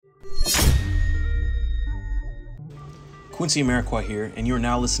Quincy Amarikwa here, and you are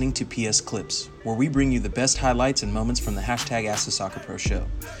now listening to PS Clips, where we bring you the best highlights and moments from the hashtag Ask the Soccer Pro show.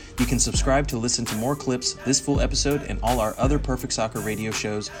 You can subscribe to listen to more clips, this full episode, and all our other Perfect Soccer radio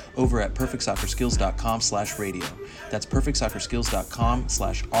shows over at perfectsoccerskills.com/radio. That's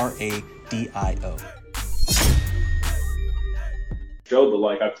perfectsoccerskills.com/RADIO. Show,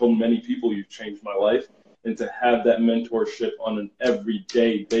 but I've told many people, you've changed my life, and to have that mentorship on an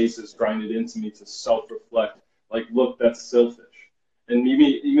everyday basis grinded into me to self-reflect. Look, that's selfish. And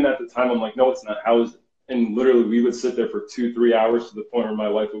even at the time, I'm like, no, it's not. How is it? And literally, we would sit there for 2-3 hours to the point where my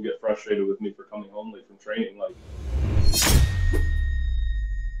wife would get frustrated with me for coming home late from training.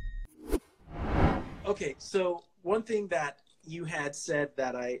 Okay, so one thing that you had said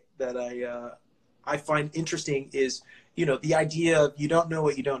that I find interesting is, the idea of you don't know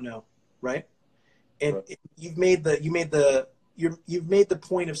what you don't know, right? And Right. you've made the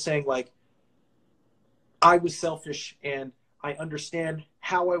point of saying, I was selfish and I understand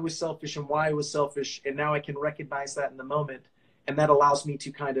how I was selfish and why I was selfish, and now I can recognize that in the moment, and that allows me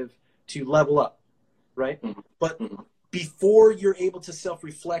to level up, right? Mm-hmm. But before you're able to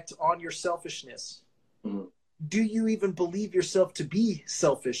self-reflect on your selfishness, do you even believe yourself to be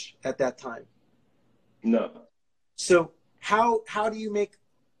selfish at that time? No. So how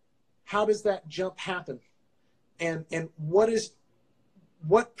does that jump happen? And what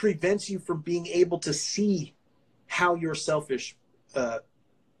prevents you from being able to see how you're selfish at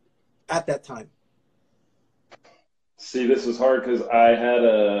that time? See, this was hard because I had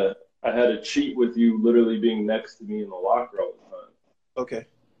a cheat with you literally being next to me in the locker all the time. Okay.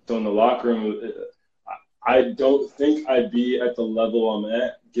 So in the locker room, I don't think I'd be at the level I'm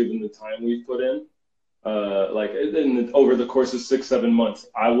at given the time we've put in. Over the course of 6-7 months,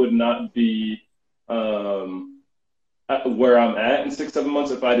 I would not be where I'm at in 6-7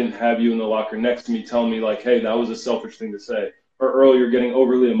 months if I didn't have you in the locker next to me telling me hey, that was a selfish thing to say. Or earlier getting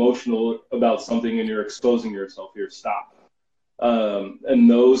overly emotional about something and you're exposing yourself here, stop. And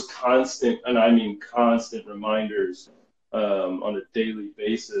those constant reminders on a daily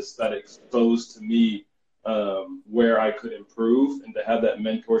basis that exposed to me where I could improve, and to have that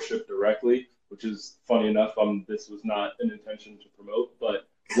mentorship directly, which is funny enough, this was not an intention to promote, but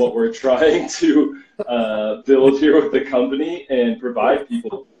what we're trying to build here with the company and provide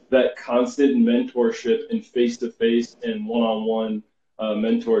people that constant mentorship and face-to-face and one-on-one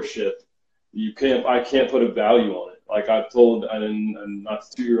mentorship. I can't put a value on it. I've told, and not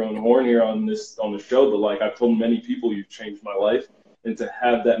to toot your own horn here on the show, but I've told many people, you've changed my life, and to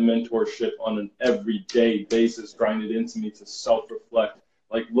have that mentorship on an everyday basis grinded into me to self-reflect.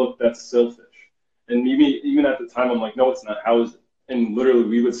 Look, that's selfish. And even at the time, I'm like, no, it's not. How is it? And literally,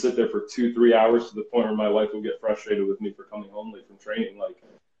 we would sit there for 2-3 hours to the point where my wife would get frustrated with me for coming home late from training.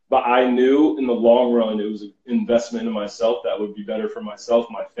 But I knew in the long run it was an investment in myself that would be better for myself,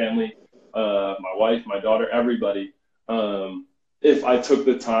 my family, my wife, my daughter, everybody. If I took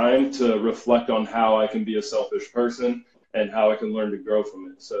the time to reflect on how I can be a selfish person and how I can learn to grow from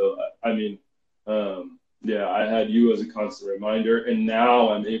it. So, I had you as a constant reminder, and now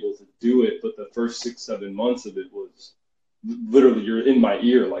I'm able to do it. But the first 6-7 months of it was literally, you're in my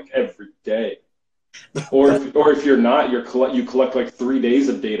ear every day. Or if you're not, you collect 3 days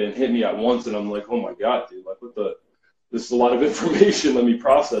of data and hit me at once, and I'm like, oh my God, dude, this is a lot of information. Let me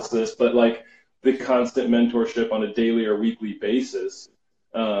process this. But the constant mentorship on a daily or weekly basis,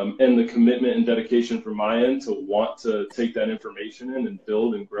 and the commitment and dedication from my end to want to take that information in and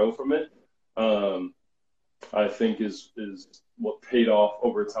build and grow from it, I think is what paid off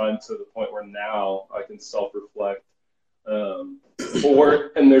over time to the point where now I can self-reflect.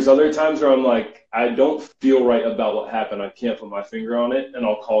 And there's other times where I'm like, I don't feel right about what happened. I can't put my finger on it, and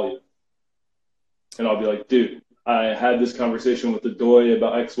I'll call you. And I'll be like, dude, I had this conversation with the Doi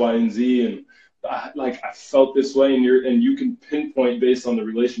about X, Y, and Z, and I felt this way, and you can pinpoint based on the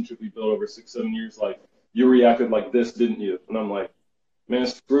relationship we built over 6-7 years, you reacted like this, didn't you? And I'm like, man,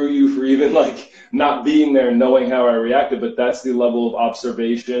 screw you for even not being there and knowing how I reacted. But that's the level of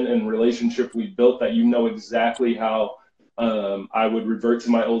observation and relationship we built, that exactly how I would revert to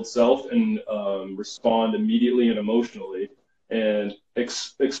my old self and respond immediately and emotionally, and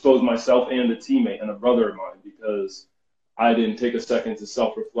expose myself and a teammate and a brother of mine because I didn't take a second to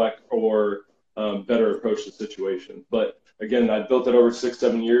self-reflect or better approach the situation. But again, I built it over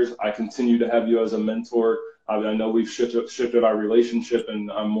 6-7 years. I continue to have you as a mentor. I know we've shifted our relationship,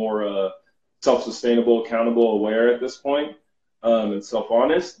 and I'm more self-sustainable, accountable, aware at this point, and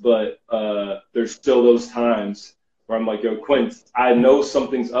self-honest. But there's still those times where I'm like, yo, Quint, I know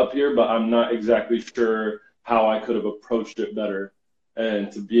something's up here, but I'm not exactly sure how I could have approached it better.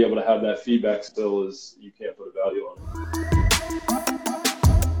 And to be able to have that feedback still is, you can't put a value on it.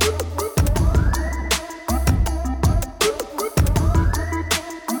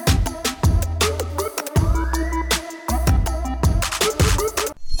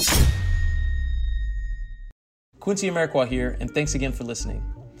 Quincy Amarikwa here, and thanks again for listening.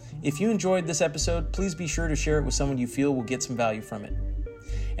 If you enjoyed this episode, please be sure to share it with someone you feel will get some value from it.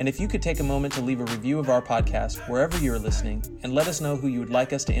 And if you could take a moment to leave a review of our podcast wherever you're listening and let us know who you would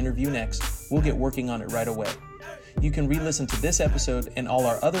like us to interview next, we'll get working on it right away. You can re-listen to this episode and all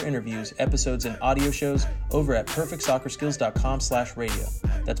our other interviews, episodes, and audio shows over at perfectsoccerskills.com/radio.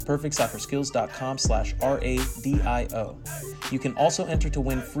 That's perfectsoccerskills.com/RADIO. You can also enter to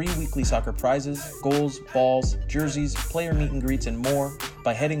win free weekly soccer prizes, goals, balls, jerseys, player meet and greets, and more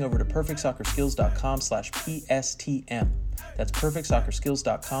by heading over to perfectsoccerskills.com/PSTM. That's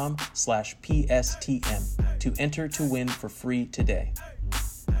perfectsoccerskills.com/PSTM to enter to win for free today.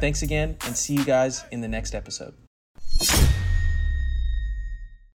 Thanks again, and see you guys in the next episode.